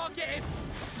never forgive!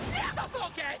 Never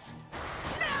forget!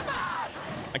 Never!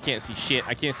 I can't see shit.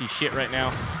 I can't see shit right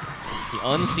now. The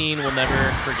unseen will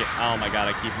never forget. Oh my god,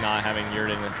 I keep not having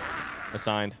Yurden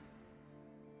assigned.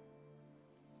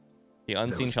 The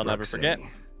unseen Those shall never Brooks forget. say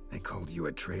They called you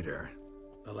a traitor.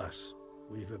 Alas,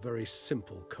 we've a very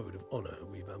simple code of honor,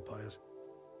 we vampires.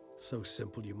 So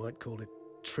simple you might call it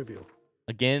trivial.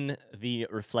 Again, the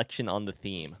reflection on the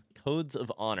theme. Codes of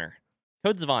honor.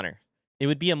 Codes of honor. It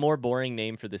would be a more boring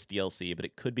name for this DLC, but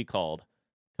it could be called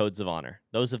Codes of Honor.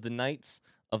 Those of the knights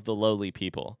of the lowly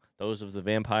people. Those of the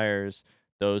vampires.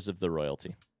 Those of the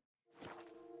royalty.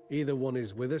 Either one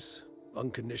is with us,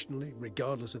 unconditionally,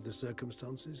 regardless of the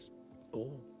circumstances,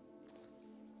 or...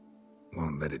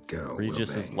 Won't let it go,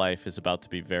 Regis's will they? life is about to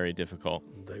be very difficult.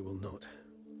 They will not.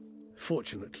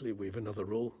 Fortunately, we've another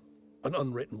rule, an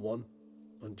unwritten one,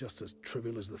 and just as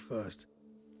trivial as the first.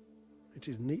 It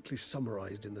is neatly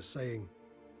summarized in the saying,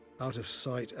 out of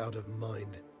sight, out of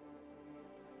mind.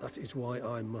 That is why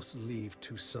I must leave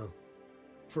Toussaint.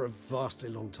 For a vastly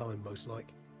long time, most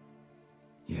like.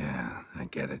 Yeah, I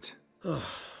get it.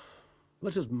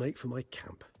 Let us make for my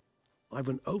camp. I've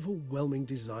an overwhelming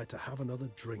desire to have another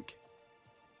drink.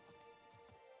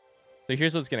 So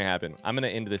here's what's going to happen. I'm going to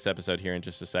end this episode here in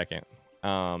just a second.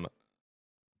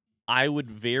 I would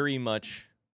very much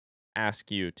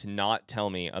ask you to not tell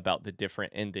me about the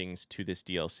different endings to this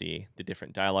DLC, the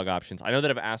different dialogue options. I know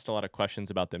that I've asked a lot of questions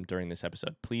about them during this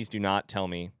episode. Please do not tell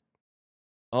me,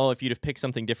 oh, if you'd have picked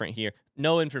something different here.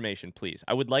 No information, please.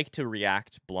 I would like to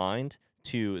react blind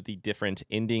to the different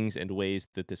endings and ways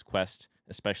that this quest,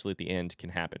 especially at the end, can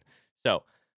happen. So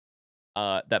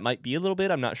that might be a little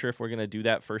bit. I'm not sure if we're going to do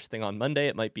that first thing on Monday.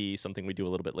 It might be something we do a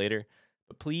little bit later.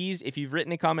 But please, if you've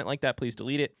written a comment like that, please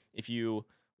delete it. If you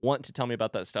want to tell me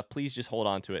about that stuff, please just hold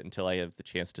on to it until I have the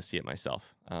chance to see it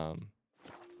myself. So,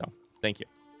 thank you.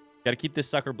 Got to keep this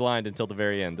sucker blind until the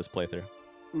very end, this playthrough.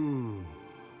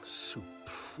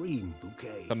 Supreme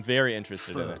bouquet. I'm very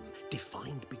interested in Firm, it.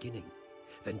 defined beginning,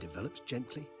 then develops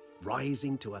gently,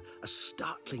 rising to a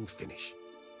startling finish.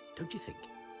 Don't you think?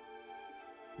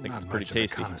 I think Not it's pretty much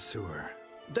tasty. of a connoisseur.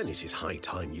 Then it is high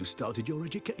time you started your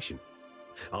education.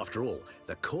 After all,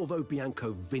 the Corvo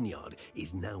Bianco vineyard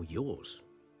is now yours.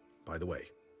 By the way,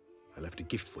 I left a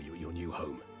gift for you at your new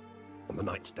home, on the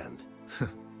nightstand.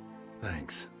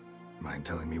 Thanks. Mind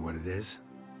telling me what it is?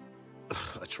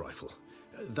 A trifle.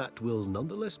 That will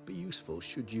nonetheless be useful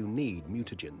should you need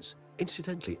mutagens.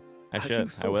 Incidentally, I Have should. you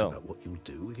thought I will. about what you'll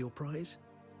do with your prize?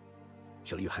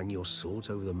 Shall you hang your swords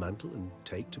over the mantle and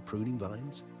take to pruning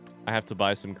vines? I have to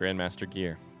buy some Grandmaster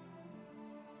gear.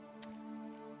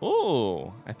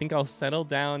 Oh, I think I'll settle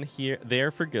down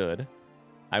there for good.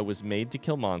 I was made to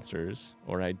kill monsters,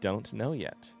 or I don't know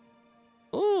yet.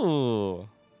 Ooh,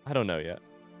 I don't know yet.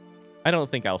 I don't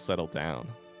think I'll settle down.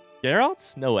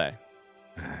 Geralt? No way.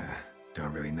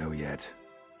 Don't really know yet.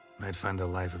 Might find the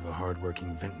life of a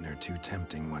hard-working vintner too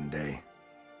tempting one day.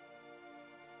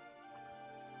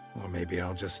 Or maybe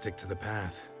I'll just stick to the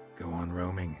path, go on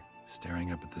roaming,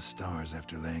 staring up at the stars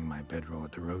after laying my bedroll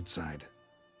at the roadside.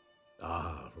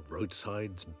 Ah,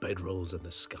 roadsides, bedrolls, and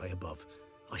the sky above.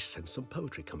 I sense some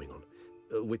poetry coming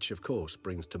on, which of course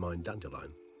brings to mind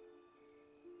Dandelion.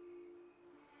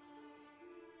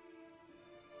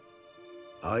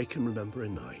 I can remember a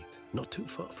night, not too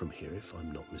far from here if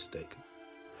I'm not mistaken.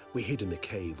 We hid in a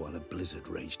cave while a blizzard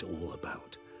raged all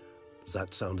about. Does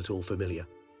that sound at all familiar?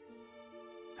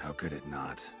 How could it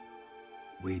not?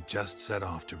 We just set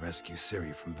off to rescue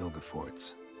Ciri from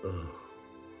Vilgefortz. Oh,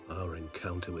 our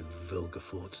encounter with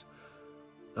Vilgefortz.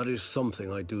 That is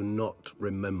something I do not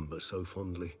remember so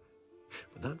fondly.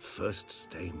 But that first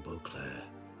stay in Beauclair,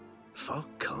 far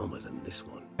calmer than this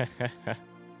one.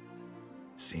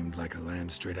 Seemed like a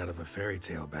land straight out of a fairy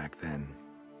tale back then.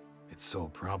 Its sole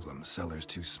problem, cellars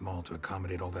too small to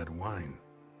accommodate all that wine.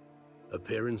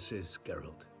 Appearances,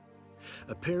 Geralt.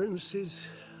 Appearances,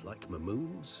 like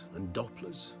Mamoons and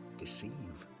Dopplers,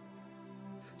 deceive.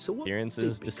 So what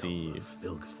Appearances did become deceive. of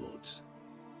Vilgefortz?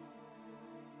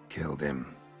 Killed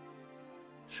him.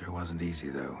 Sure wasn't easy,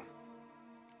 though.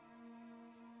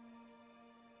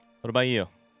 What about you?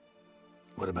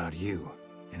 What about you?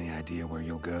 Any idea where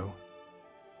you'll go?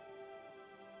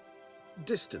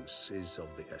 Distance is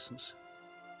of the essence.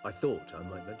 I thought I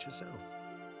might venture south.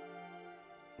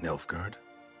 Nilfgaard?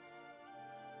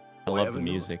 I Why love ever the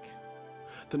not? music.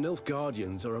 The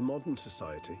Nilfgaardians are a modern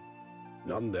society.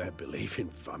 None there believe in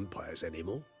vampires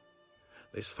anymore.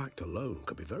 This fact alone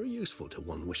could be very useful to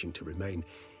one wishing to remain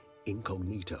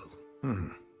incognito.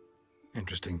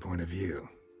 Interesting point of view.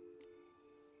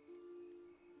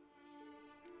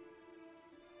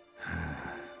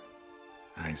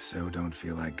 I so don't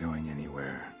feel like going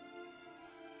anywhere.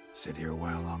 Sit here a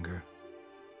while longer?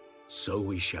 So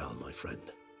we shall, my friend.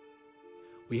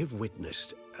 We have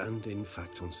witnessed, and in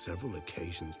fact on several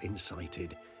occasions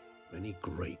incited, many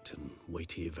great and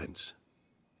weighty events.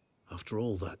 After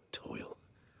all that toil,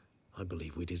 I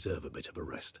believe we deserve a bit of a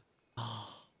rest.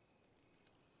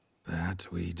 That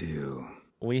we do.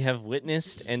 We have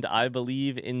witnessed, and I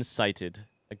believe incited,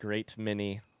 a great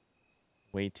many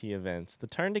weighty events. The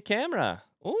turn to camera.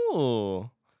 Ooh.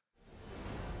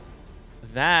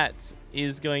 That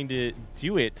is going to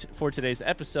do it for today's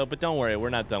episode, but don't worry, we're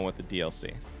not done with the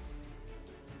DLC.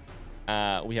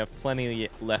 We have plenty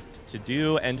left to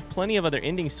do and plenty of other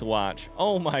endings to watch.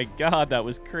 Oh my god, that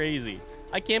was crazy.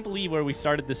 I can't believe where we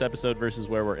started this episode versus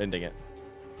where we're ending it.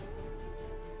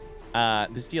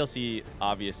 This DLC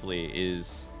obviously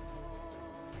is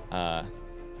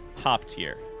top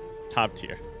tier. Top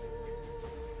tier.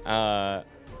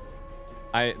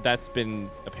 That's been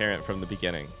apparent from the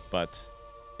beginning, but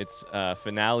its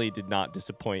finale did not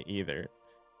disappoint either.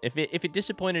 If it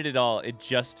disappointed at all, it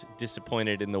just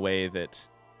disappointed in the way that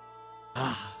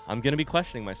I'm gonna be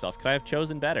questioning myself. Could I have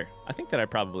chosen better? I think that I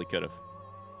probably could have.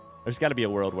 There's got to be a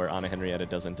world where Anna Henrietta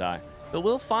doesn't die, but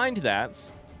we'll find that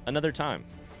another time.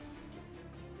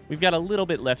 We've got a little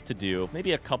bit left to do,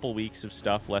 maybe a couple weeks of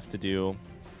stuff left to do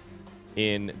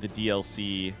in the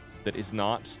DLC that is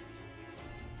not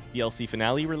DLC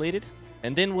finale related,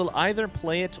 and then we'll either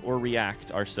play it or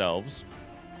react ourselves.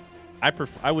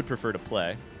 I would prefer to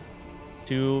play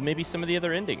to maybe some of the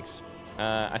other endings.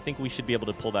 I think we should be able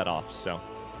to pull that off, so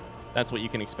that's what you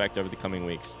can expect over the coming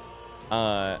weeks.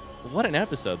 What an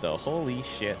episode, though. Holy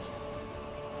shit.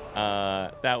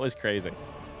 That was crazy.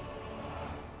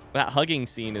 That hugging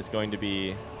scene is going to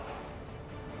be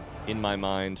in my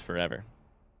mind forever.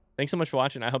 Thanks so much for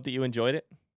watching. I hope that you enjoyed it.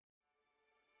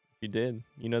 If you did,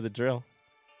 you know the drill.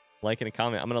 Like and a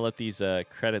comment. I'm going to let these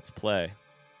credits play.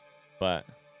 But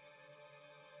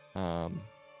and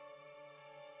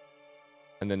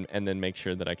then make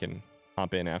sure that I can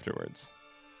hop in afterwards.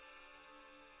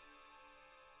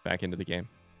 Back into the game.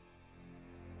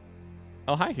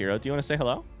 Oh, hi, Hero. Do you want to say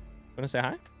hello? Want to say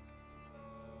hi?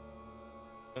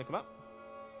 Want to come up?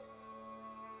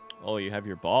 Oh, you have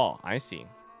your ball. I see.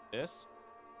 This?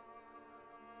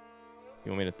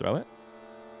 You want me to throw it?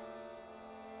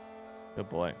 Good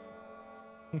boy.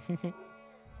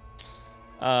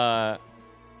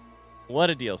 What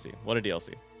a DLC. What a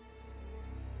DLC.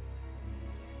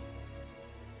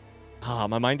 Ah,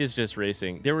 my mind is just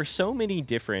racing. There were so many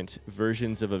different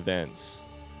versions of events.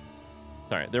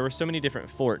 Sorry, there were so many different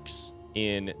forks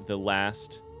in the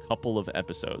last couple of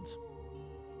episodes.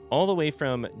 All the way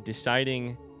from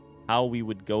deciding how we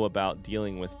would go about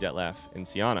dealing with Detlef and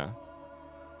Sienna,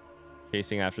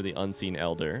 chasing after the unseen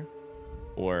elder,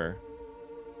 or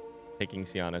taking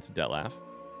Sienna to Detlef,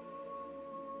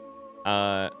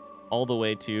 all the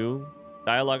way to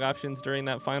dialogue options during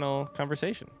that final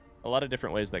conversation. A lot of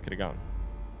different ways that could have gone.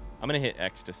 I'm gonna hit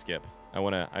X to skip.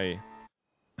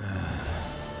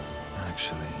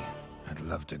 Actually, I'd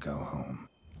love to go home.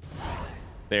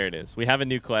 There it is. We have a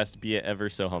new quest, be it ever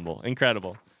so humble.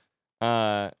 Incredible.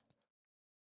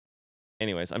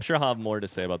 Anyways, I'm sure I'll have more to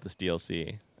say about this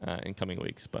DLC in coming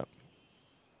weeks, but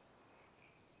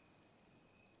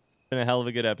it's been a hell of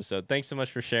a good episode. Thanks so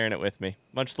much for sharing it with me.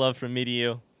 Much love from me to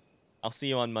you. I'll see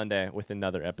you on Monday with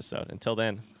another episode. Until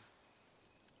then,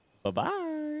 bye-bye.